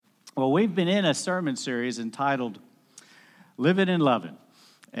Well, we've been in a sermon series entitled Living and Loving.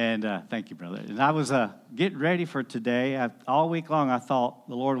 And thank you, brother. And I was getting ready for today. All week long, I thought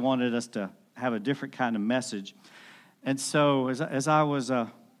the Lord wanted us to have a different kind of message. And so as I was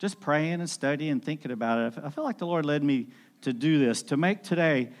just praying and studying and thinking about it, I felt like the Lord led me to do this, to make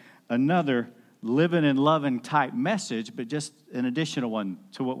today another living and loving type message, but just an additional one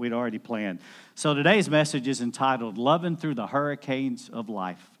to what we'd already planned. So today's message is entitled Loving Through the Hurricanes of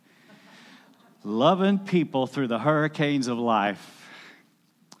Life. Loving people through the hurricanes of life.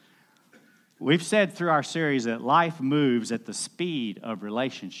 We've said through our series that life moves at the speed of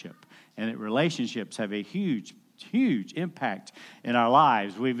relationship, and that relationships have a huge impact in our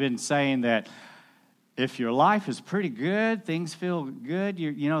lives. We've been saying that if your life is pretty good, things feel good,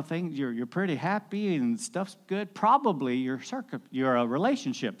 you're pretty happy and stuff's good, probably your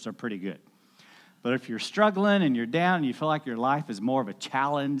relationships are pretty good. But if you're struggling and you're down and you feel like your life is more of a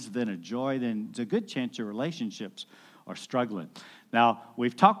challenge than a joy, then there's a good chance your relationships are struggling. Now,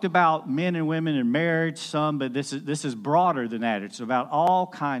 we've talked about men and women in marriage some, but this is broader than that. It's about all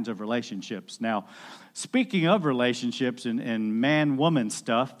kinds of relationships. Now, speaking of relationships and man-woman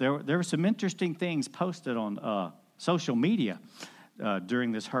stuff, there were some interesting things posted on social media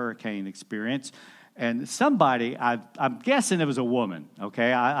during this hurricane experience. And somebody, I'm guessing it was a woman,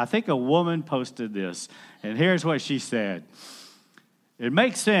 okay? I think a woman posted this, and here's what she said. It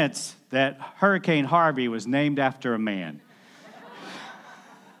makes sense that Hurricane Harvey was named after a man.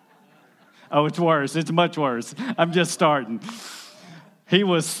 Oh, it's worse. It's much worse. I'm just starting. He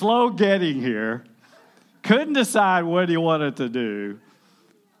was slow getting here, couldn't decide what he wanted to do,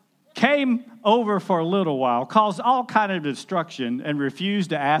 came over for a little while, caused all kind of destruction, and refused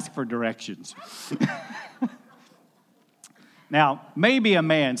to ask for directions. Now, maybe a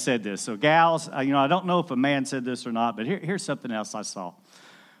man said this. So gals, I don't know if a man said this or not, but here's something else I saw.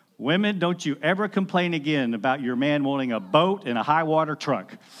 Women, don't you ever complain again about your man wanting a boat and a high water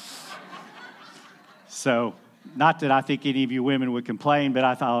truck. So, not that I think any of you women would complain, but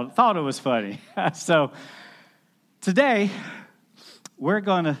I thought it was funny. So, today, we're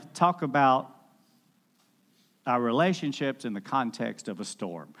going to talk about our relationships in the context of a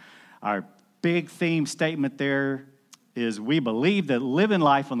storm. Our big theme statement there is we believe that living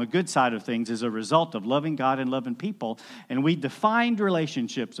life on the good side of things is a result of loving God and loving people. And we defined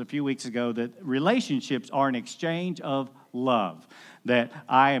relationships a few weeks ago that relationships are an exchange of love. That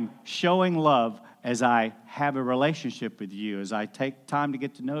I am showing love as I have a relationship with you, as I take time to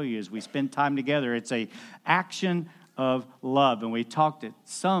get to know you, as we spend time together. It's an action of love. And we talked at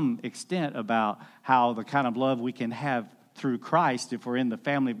some extent about how the kind of love we can have through Christ, if we're in the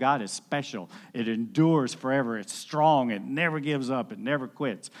family of God, is special. It endures forever. It's strong. It never gives up. It never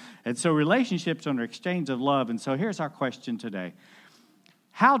quits. And so relationships are an exchange of love. And so here's our question today.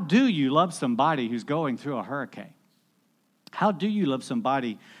 How do you love somebody who's going through a hurricane? How do you love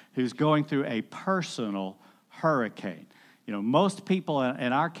somebody who's going through a personal hurricane? Most people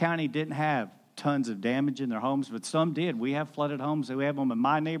in our county didn't have tons of damage in their homes, but some did. We have flooded homes. We have them in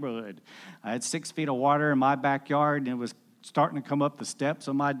my neighborhood. I had 6 feet of water in my backyard, and it was starting to come up the steps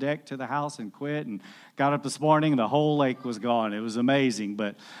on my deck to the house and quit, and got up this morning, and the whole lake was gone. It was amazing,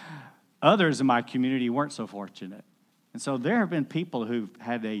 but others in my community weren't so fortunate. And so there have been people who've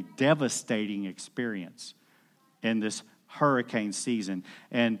had a devastating experience in this hurricane season.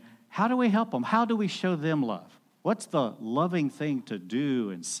 And how do we help them? How do we show them love? What's the loving thing to do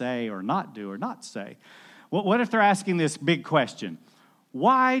and say or not do or not say? What if they're asking this big question?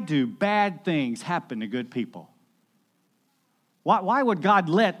 Why do bad things happen to good people? Why would God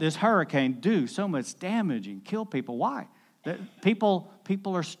let this hurricane do so much damage and kill people? Why? People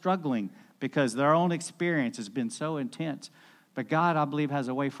are struggling because their own experience has been so intense. But God, I believe, has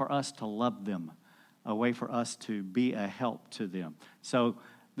a way for us to love them, a way for us to be a help to them. So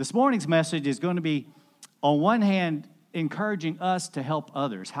this morning's message is going to be, on one hand, encouraging us to help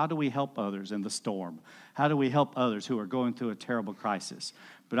others. How do we help others in the storm? How do we help others who are going through a terrible crisis?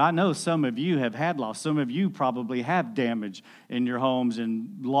 But I know some of you have had loss. Some of you probably have damage in your homes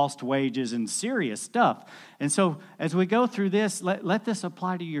and lost wages and serious stuff. And so as we go through this, let this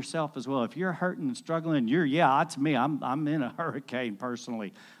apply to yourself as well. If you're hurting and struggling, it's me. I'm in a hurricane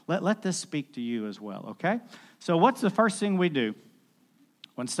personally. Let this speak to you as well, okay? So what's the first thing we do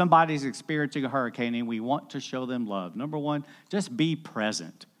when somebody's experiencing a hurricane and we want to show them love? Number one, just be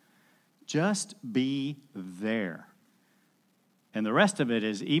present. Just be there. And the rest of it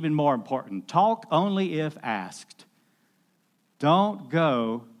is even more important. Talk only if asked. Don't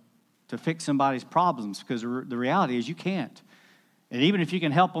go to fix somebody's problems, because the reality is you can't. And even if you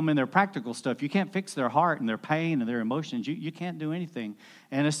can help them in their practical stuff, you can't fix their heart and their pain and their emotions. You can't do anything.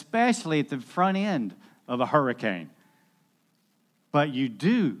 And especially at the front end of a hurricane. But you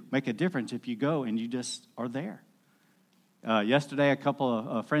do make a difference if you go and you just are there. Yesterday, a couple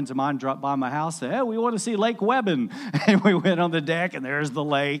of friends of mine dropped by my house and said, hey, we want to see Lake Webbin. And we went on the deck, and there's the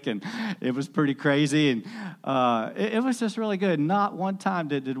lake, and it was pretty crazy. And it was just really good. Not one time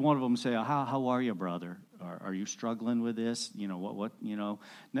did one of them say, how are you, brother? Are you struggling with this?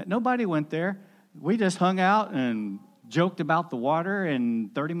 Nobody went there. We just hung out and joked about the water,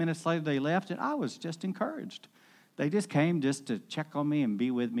 and 30 minutes later they left, and I was just encouraged. They just came just to check on me and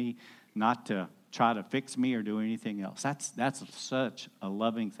be with me, not to try to fix me or do anything else. That's such a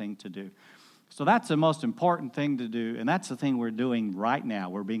loving thing to do. So that's the most important thing to do, and that's the thing we're doing right now.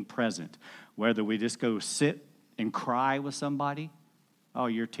 We're being present. Whether we just go sit and cry with somebody, oh,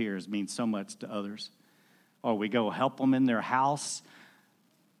 your tears mean so much to others. Or we go help them in their house.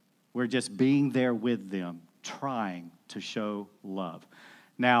 We're just being there with them, trying to show love.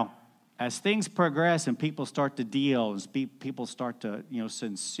 Now, as things progress and people start to deal, and people start to,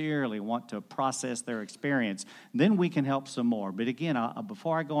 sincerely want to process their experience, then we can help some more. But again,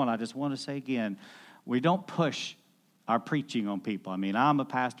 before I go on, I just want to say again, we don't push our preaching on people. I mean, I'm a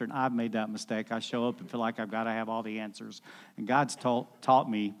pastor, and I've made that mistake. I show up and feel like I've got to have all the answers. And God's taught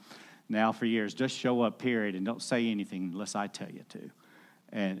me now for years, just show up, period, and don't say anything unless I tell you to.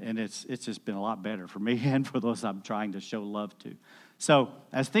 And it's just been a lot better for me and for those I'm trying to show love to. So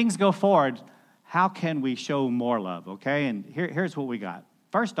as things go forward, how can we show more love, okay? And here's what we got.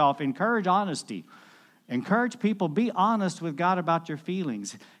 First off, encourage honesty. Encourage people, be honest with God about your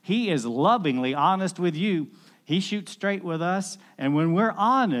feelings. He is lovingly honest with you. He shoots straight with us. And when we're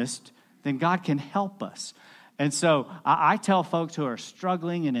honest, then God can help us. And so I tell folks who are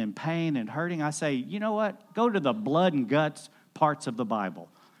struggling and in pain and hurting, I say, you know what? Go to the blood and guts parts of the Bible.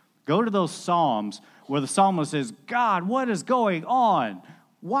 Go to those Psalms where the psalmist says, God, what is going on?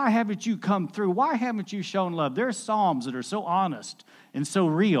 Why haven't you come through? Why haven't you shown love? There's Psalms that are so honest and so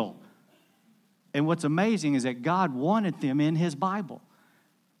real. And what's amazing is that God wanted them in his Bible.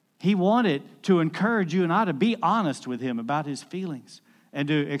 He wanted to encourage you and I to be honest with him about his feelings and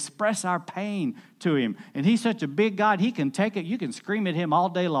to express our pain to him. And he's such a big God, he can take it. You can scream at him all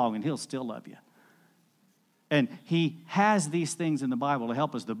day long and he'll still love you. And he has these things in the Bible to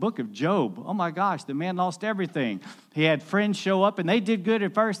help us. The book of Job, oh my gosh, the man lost everything. He had friends show up, and they did good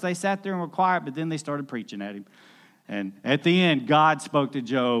at first. They sat there and were quiet, but then they started preaching at him. And at the end, God spoke to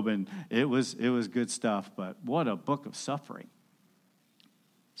Job, and it was good stuff. But what a book of suffering.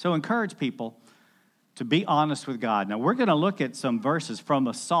 So encourage people to be honest with God. Now, we're going to look at some verses from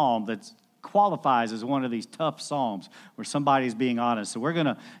a psalm that qualifies as one of these tough psalms where somebody's being honest. So we're going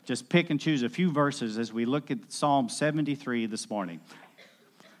to just pick and choose a few verses as we look at Psalm 73 this morning.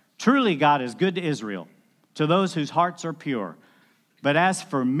 Truly, God is good to Israel, to those whose hearts are pure. But as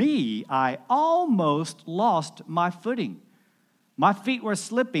for me, I almost lost my footing. My feet were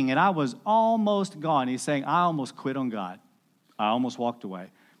slipping, and I was almost gone. He's saying, I almost quit on God. I almost walked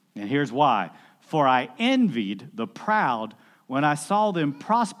away. And here's why. For I envied the proud when I saw them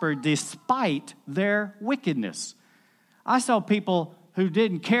prosper despite their wickedness. I saw people who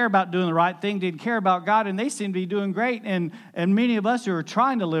didn't care about doing the right thing, didn't care about God, and they seemed to be doing great. And many of us who are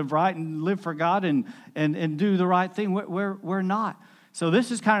trying to live right and live for God and do the right thing, we're not. So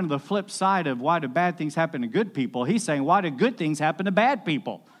this is kind of the flip side of why do bad things happen to good people. He's saying, why do good things happen to bad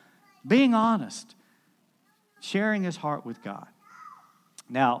people? Being honest, sharing his heart with God.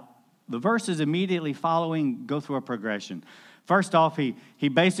 Now, the verses immediately following go through a progression. First off, he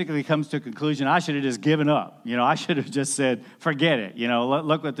basically comes to a conclusion, I should have just given up. I should have just said, forget it.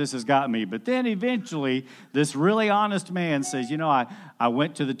 Look what this has got me. But then eventually, this really honest man says, I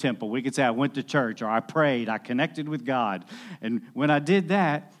went to the temple. We could say I went to church, or I prayed, I connected with God. And when I did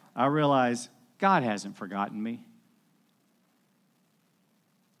that, I realized God hasn't forgotten me.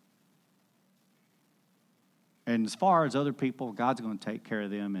 And as far as other people, God's going to take care of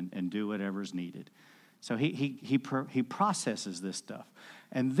them and do whatever's needed. So he processes this stuff.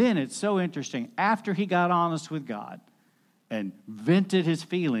 And then it's so interesting. After he got honest with God and vented his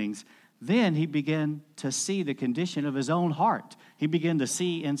feelings, then he began to see the condition of his own heart. He began to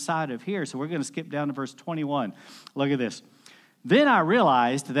see inside of here. So we're going to skip down to verse 21. Look at this. Then I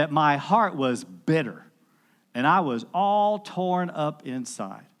realized that my heart was bitter, and I was all torn up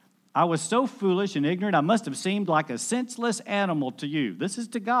inside. I was so foolish and ignorant, I must have seemed like a senseless animal to you. This is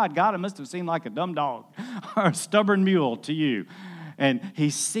to God. God, I must have seemed like a dumb dog or a stubborn mule to you. And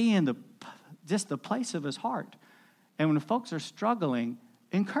he's seeing just the place of his heart. And when folks are struggling,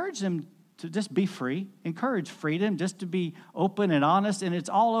 encourage them to just be free. Encourage freedom, just to be open and honest, and it's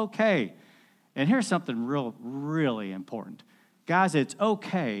all okay. And here's something really important. Guys, it's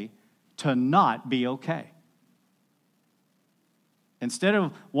okay to not be okay. Instead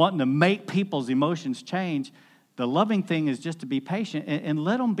of wanting to make people's emotions change, the loving thing is just to be patient and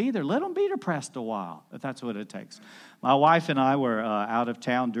let them be there. Let them be depressed a while, if that's what it takes. My wife and I were out of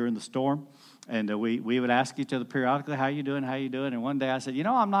town during the storm, and we would ask each other periodically, how you doing, how you doing? And one day I said,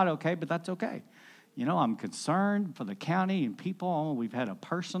 I'm not okay, but that's okay. I'm concerned for the county and people. We've had a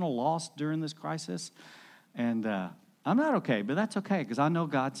personal loss during this crisis, and I'm not okay, but that's okay because I know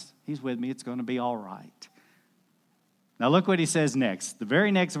He's with me. It's going to be all right. Now look what he says next. The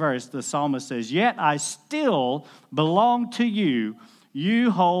very next verse, the psalmist says, "Yet I still belong to you. You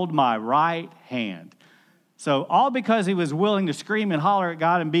hold my right hand." So all because he was willing to scream and holler at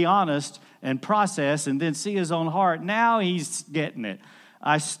God and be honest and process and then see his own heart, now he's getting it.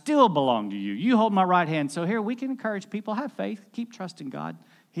 I still belong to you. You hold my right hand. So here we can encourage people, have faith, keep trusting God.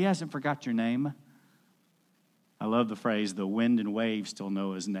 He hasn't forgot your name. I love the phrase, the wind and waves still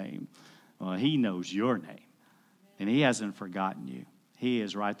know his name. Well, he knows your name. And he hasn't forgotten you. He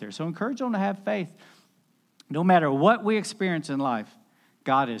is right there. So encourage them to have faith. No matter what we experience in life,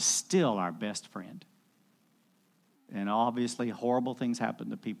 God is still our best friend. And obviously, horrible things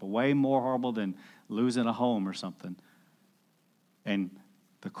happen to people, way more horrible than losing a home or something. And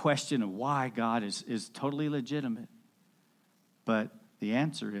the question of why God is totally legitimate. But the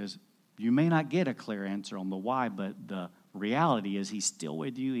answer is, you may not get a clear answer on the why, but the reality is he's still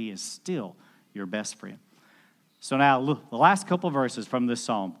with you. He is still your best friend. So now, look, the last couple of verses from this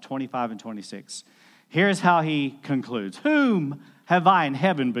psalm, 25 and 26. Here's how he concludes. Whom have I in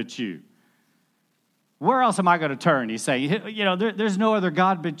heaven but you? Where else am I going to turn? He's saying, there's no other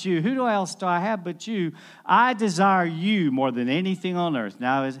God but you. Who else do I have but you? I desire you more than anything on earth.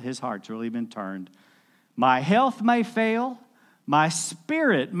 Now his heart's really been turned. My health may fail. My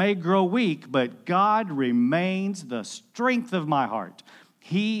spirit may grow weak, but God remains the strength of my heart.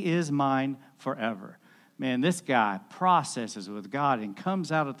 He is mine forever. Man, this guy processes with God and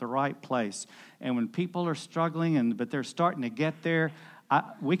comes out at the right place. And when people are struggling, but they're starting to get there,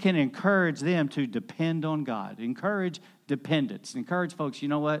 we can encourage them to depend on God. Encourage dependence. Encourage folks, you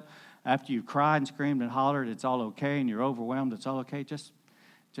know what? After you've cried and screamed and hollered, it's all okay, and you're overwhelmed, it's all okay. Just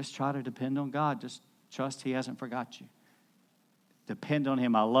try to depend on God. Just trust he hasn't forgot you. Depend on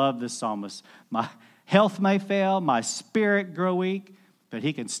him. I love this psalmist. My health may fail, my spirit grow weak, but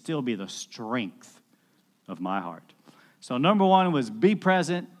he can still be the strength of my heart. So number one was be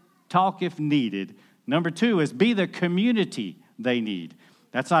present, talk if needed. Number two is be the community they need.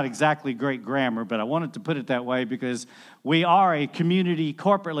 That's not exactly great grammar, but I wanted to put it that way because we are a community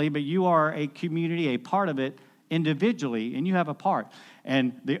corporately, but you are a community, a part of it individually, and you have a part.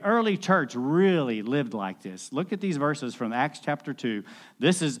 And the early church really lived like this. Look at these verses from Acts chapter 2.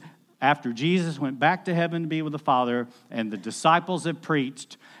 This is after Jesus went back to heaven to be with the Father, and the disciples have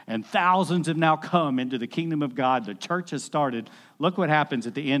preached, and thousands have now come into the kingdom of God. The church has started. Look what happens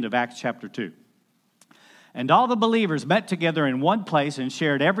at the end of Acts chapter 2. And all the believers met together in one place and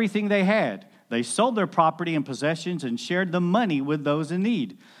shared everything they had. They sold their property and possessions and shared the money with those in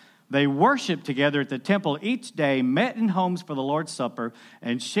need. They worshiped together at the temple each day, met in homes for the Lord's Supper,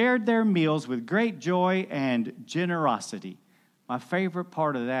 and shared their meals with great joy and generosity. My favorite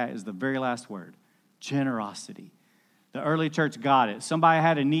part of that is the very last word, generosity. The early church got it. Somebody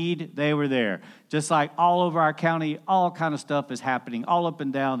had a need, they were there. Just like all over our county, all kind of stuff is happening all up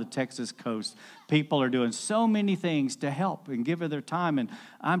and down the Texas coast. People are doing so many things to help and give of their time. And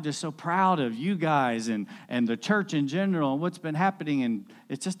I'm just so proud of you guys and the church in general and what's been happening. And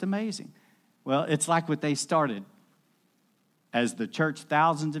it's just amazing. Well, it's like what they started as the church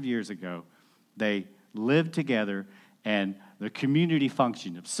thousands of years ago. They lived together and the community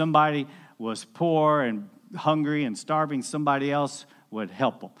functioned. If somebody was poor and hungry and starving, somebody else would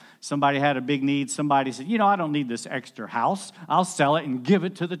help them. Somebody had a big need. Somebody said, I don't need this extra house. I'll sell it and give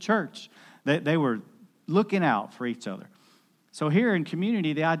it to the church. They were looking out for each other. So here in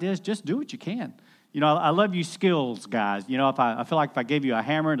community, the idea is just do what you can. I love you skills guys. I feel like if I gave you a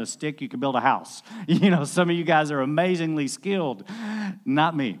hammer and a stick, you could build a house. Some of you guys are amazingly skilled.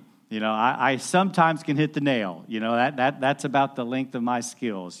 Not me. I sometimes can hit the nail. That's about the length of my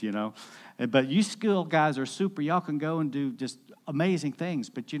skills, But you skilled guys are super. Y'all can go and do just amazing things.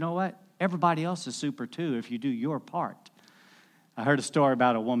 But you know what? Everybody else is super too if you do your part. I heard a story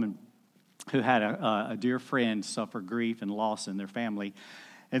about a woman who had a dear friend suffer grief and loss in their family.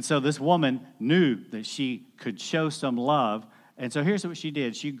 And so this woman knew that she could show some love. And so here's what she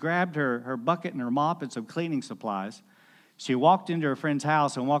did. She grabbed her bucket and her mop and some cleaning supplies. She walked into her friend's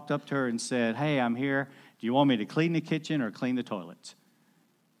house and walked up to her and said, "Hey, I'm here. Do you want me to clean the kitchen or clean the toilets?"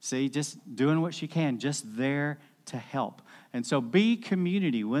 See, just doing what she can, just there to help. And so be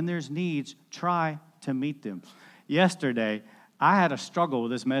community. When there's needs, try to meet them. Yesterday, I had a struggle with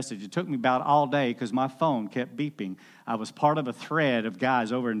this message. It took me about all day because my phone kept beeping. I was part of a thread of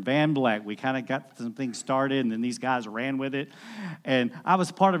guys over in Van Black. We kind of got some things started, and then these guys ran with it. And I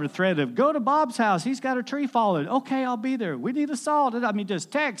was part of a thread of, go to Bob's house. He's got a tree falling. Okay, I'll be there. We need a saw. I mean,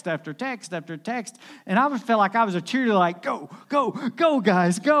 just text after text after text. And I felt like I was a cheerleader, like, go, go, go,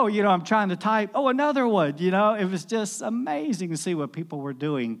 guys, go. You know, I'm trying to type, oh, another one. You know, it was just amazing to see what people were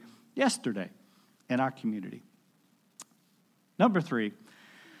doing yesterday in our community. Number 3,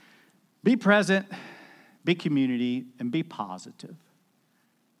 be present, be community, and be positive.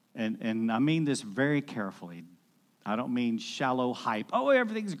 And I mean this very carefully. I don't mean shallow hype. Oh,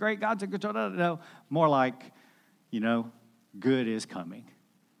 everything's great. God's in control. No. More like, good is coming.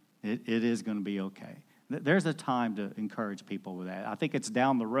 It is going to be okay. There's a time to encourage people with that. I think it's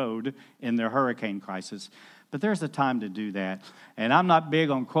down the road in their hurricane crisis, but there's a time to do that. And I'm not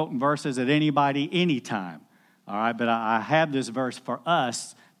big on quoting verses at anybody, anytime. All right, but I have this verse for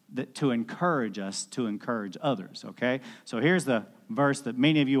us to encourage us to encourage others, okay? So here's the verse that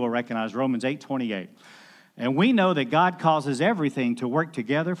many of you will recognize, Romans 8:28. And we know that God causes everything to work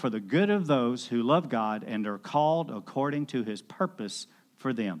together for the good of those who love God and are called according to his purpose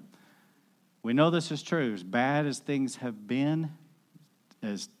for them. We know this is true. As bad as things have been,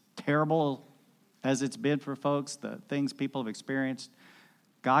 as terrible as it's been for folks, the things people have experienced,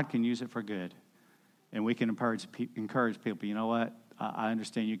 God can use it for good. And we can encourage people, you know what? I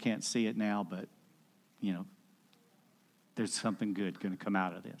understand you can't see it now, but, there's something good going to come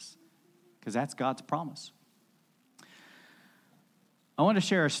out of this. Because that's God's promise. I want to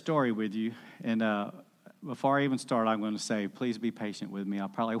share a story with you. And before I even start, I'm going to say, please be patient with me. I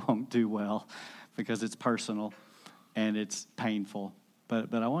probably won't do well because it's personal and it's painful.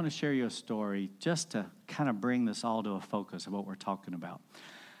 But I want to share you a story just to kind of bring this all to a focus of what we're talking about.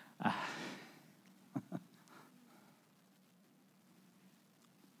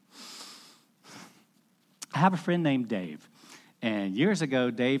 I have a friend named Dave, and years ago,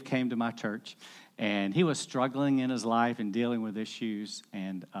 Dave came to my church, and he was struggling in his life and dealing with issues,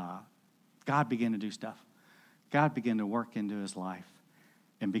 and God began to do stuff. God began to work into his life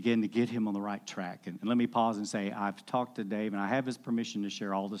and begin to get him on the right track. And let me pause and say, I've talked to Dave, and I have his permission to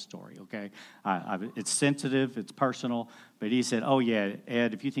share all the story, okay? It's sensitive, it's personal, but he said, oh, yeah,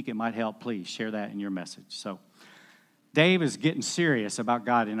 Ed, if you think it might help, please share that in your message. So Dave is getting serious about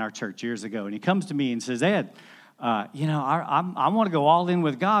God in our church years ago, and he comes to me and says, Ed, I want to go all in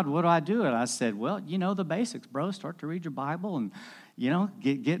with God. What do I do? And I said, well, the basics, bro. Start to read your Bible and,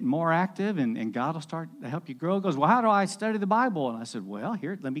 get more active, and God will start to help you grow. He goes, well, how do I study the Bible? And I said, well,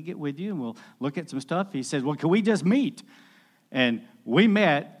 here, let me get with you, and we'll look at some stuff. He said, well, can we just meet? And we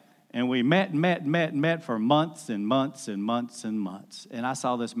met, and we met for months and months and months and months. And I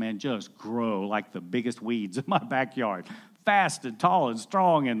saw this man just grow like the biggest weeds in my backyard. Fast and tall and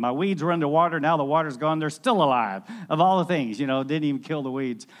strong, and my weeds were underwater. Now the water's gone. They're still alive. Of all the things, didn't even kill the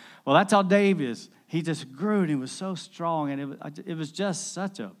weeds. Well, that's how Dave is. He just grew, and he was so strong, and it was just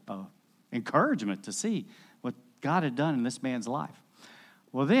such a encouragement to see what God had done in this man's life.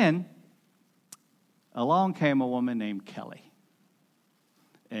 Well, then, along came a woman named Kelly,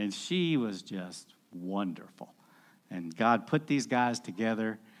 and she was just wonderful. And God put these guys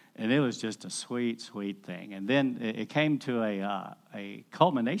together, and it was just a sweet, sweet thing. And then it came to a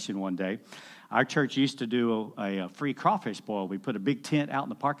culmination one day. Our church used to do a free crawfish boil. We put a big tent out in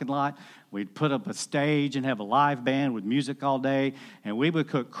the parking lot. We'd put up a stage and have a live band with music all day. And we would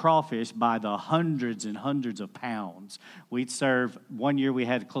cook crawfish by the hundreds and hundreds of pounds. We'd serve, one year we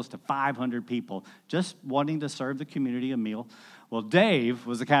had close to 500 people just wanting to serve the community a meal. Well, Dave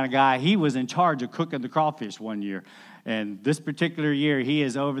was the kind of guy, he was in charge of cooking the crawfish one year. And this particular year, he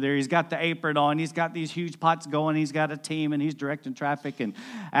is over there. He's got the apron on. He's got these huge pots going. He's got a team, and he's directing traffic. And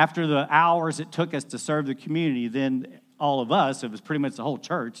after the hours it took us to serve the community, then all of us, it was pretty much the whole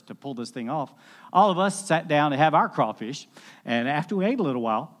church to pull this thing off, all of us sat down to have our crawfish. And after we ate a little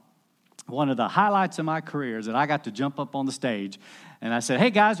while, one of the highlights of my career is that I got to jump up on the stage. And I said, hey,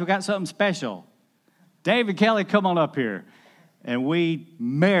 guys, we got something special. Dave and Kelly, come on up here. And we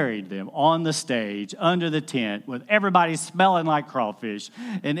married them on the stage, under the tent, with everybody smelling like crawfish.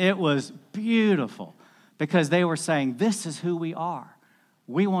 And it was beautiful because they were saying, this is who we are.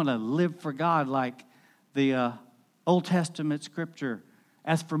 We want to live for God like the Old Testament scripture.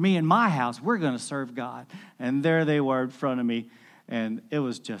 As for me and my house, we're going to serve God. And there they were in front of me, and it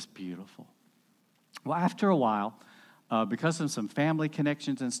was just beautiful. Well, after a while, because of some family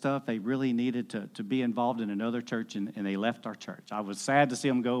connections and stuff, they really needed to be involved in another church, and they left our church. I was sad to see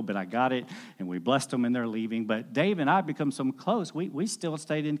them go, but I got it, and we blessed them in their leaving. But Dave and I become so close, we still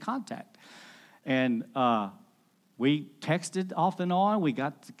stayed in contact. And we texted off and on. We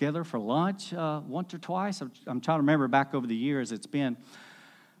got together for lunch once or twice. I'm trying to remember back over the years it's been.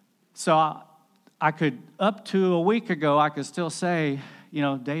 So I could, up to a week ago, I could still say,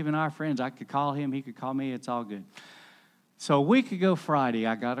 Dave and I are friends. I could call him. He could call me. It's all good. So a week ago Friday,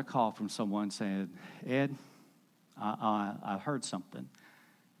 I got a call from someone saying, Ed, I heard something,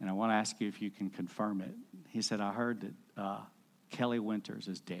 and I want to ask you if you can confirm it. He said, I heard that Kelly Winters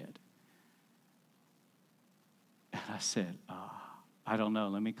is dead. And I said, I don't know.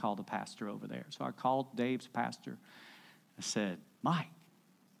 Let me call the pastor over there. So I called Dave's pastor. I said, Mike,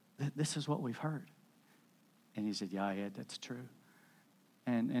 this is what we've heard. And he said, yeah, Ed, that's true.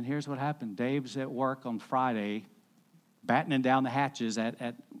 And here's what happened. Dave's at work on Friday, battening down the hatches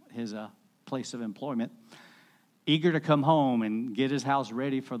at his place of employment, eager to come home and get his house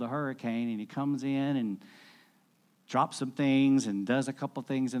ready for the hurricane. And he comes in and drops some things and does a couple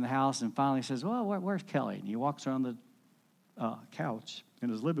things in the house, and finally says, well, where's Kelly? And he walks around the couch in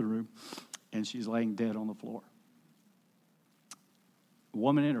his living room, and she's laying dead on the floor. A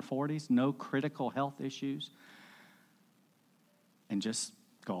woman in her 40s, no critical health issues, and just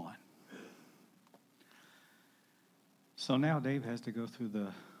gone. So now Dave has to go through the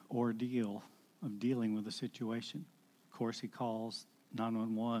ordeal of dealing with the situation. Of course, he calls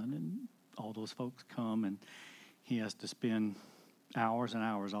 911, and all those folks come, and he has to spend hours and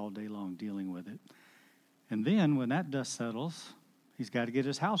hours all day long dealing with it. And then when that dust settles, he's got to get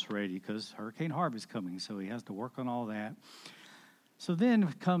his house ready because Hurricane Harvey's coming, so he has to work on all that. So then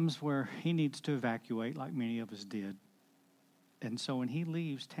it comes where he needs to evacuate like many of us did. And so when he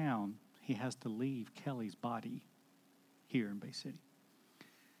leaves town, he has to leave Kelly's body here in Bay City.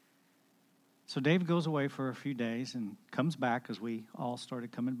 So Dave goes away for a few days and comes back as we all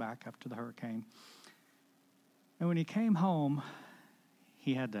started coming back after the hurricane. And when he came home,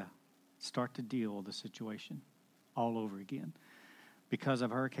 he had to start to deal with the situation all over again. Because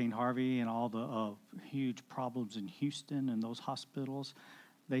of Hurricane Harvey and all the huge problems in Houston and those hospitals,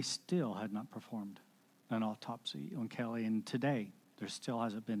 they still had not performed an autopsy on Kelly. And today, there still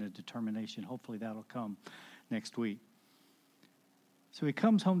hasn't been a determination. Hopefully that'll come next week. So he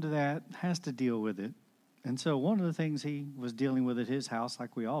comes home to that, has to deal with it. And so one of the things he was dealing with at his house,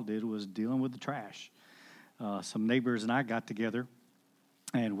 like we all did, was dealing with the trash. Some neighbors and I got together,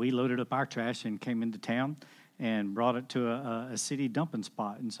 and we loaded up our trash and came into town and brought it to a city dumping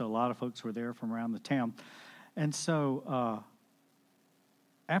spot. And so a lot of folks were there from around the town. And so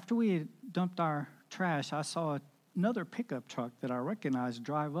after we had dumped our trash, I saw another pickup truck that I recognized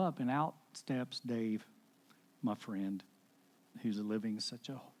drive up, and out steps Dave, my friend, who's living such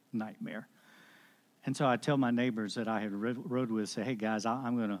a nightmare. And so I tell my neighbors that I had rode with, say, hey, guys,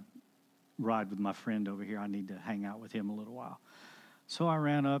 I'm going to ride with my friend over here. I need to hang out with him a little while. So I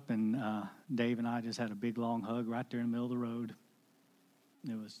ran up, and Dave and I just had a big, long hug right there in the middle of the road.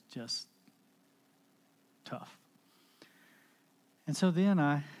 It was just tough. And so then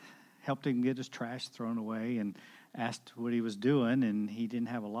I helped him get his trash thrown away and asked what he was doing, and he didn't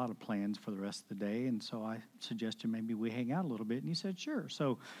have a lot of plans for the rest of the day, and so I suggested maybe we hang out a little bit, and he said, sure.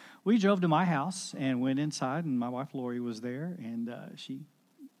 So we drove to my house and went inside, and my wife Lori was there, and she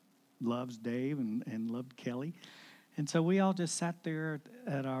loves Dave and loved Kelly, and so we all just sat there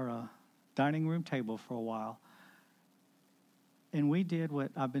at our dining room table for a while, and we did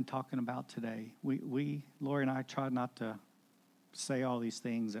what I've been talking about today. We Lori and I tried not to say all these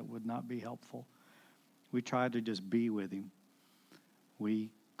things that would not be helpful. We tried to just be with him.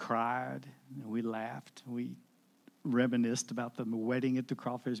 We cried, we laughed, we reminisced about the wedding at the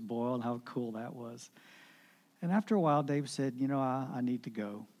Crawfish Boil and how cool that was. And after a while, Dave said, I need to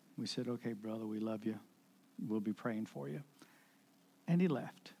go. We said, okay, brother, we love you. We'll be praying for you. And he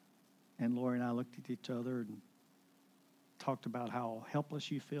left. And Lori and I looked at each other and talked about how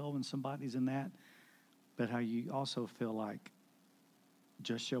helpless you feel when somebody's in that, but how you also feel like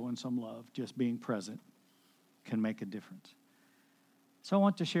just showing some love, just being present, can make a difference. So I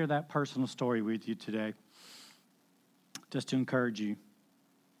want to share that personal story with you today, just to encourage you.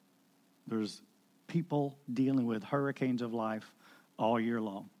 There's people dealing with hurricanes of life all year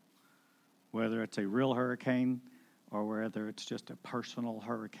long, whether it's a real hurricane or whether it's just a personal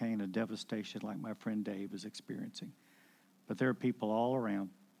hurricane, a devastation like my friend Dave is experiencing. But there are people all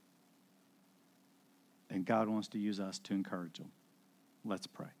around, and God wants to use us to encourage them. Let's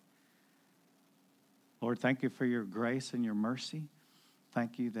pray. Lord, thank you for your grace and your mercy.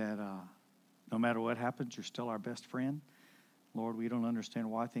 Thank you that No matter what happens, you're still our best friend. Lord, we don't understand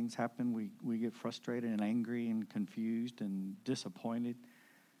why things happen. We get frustrated and angry and confused and disappointed.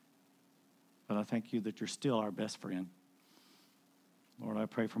 But I thank you that you're still our best friend. Lord, I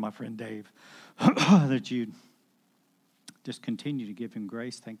pray for my friend Dave that you'd just continue to give him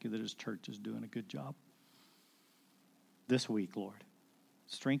grace. Thank you that his church is doing a good job this week, Lord.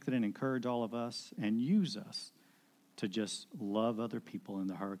 Strengthen and encourage all of us and use us to just love other people in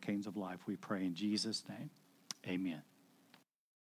the hurricanes of life. We pray in Jesus' name. Amen.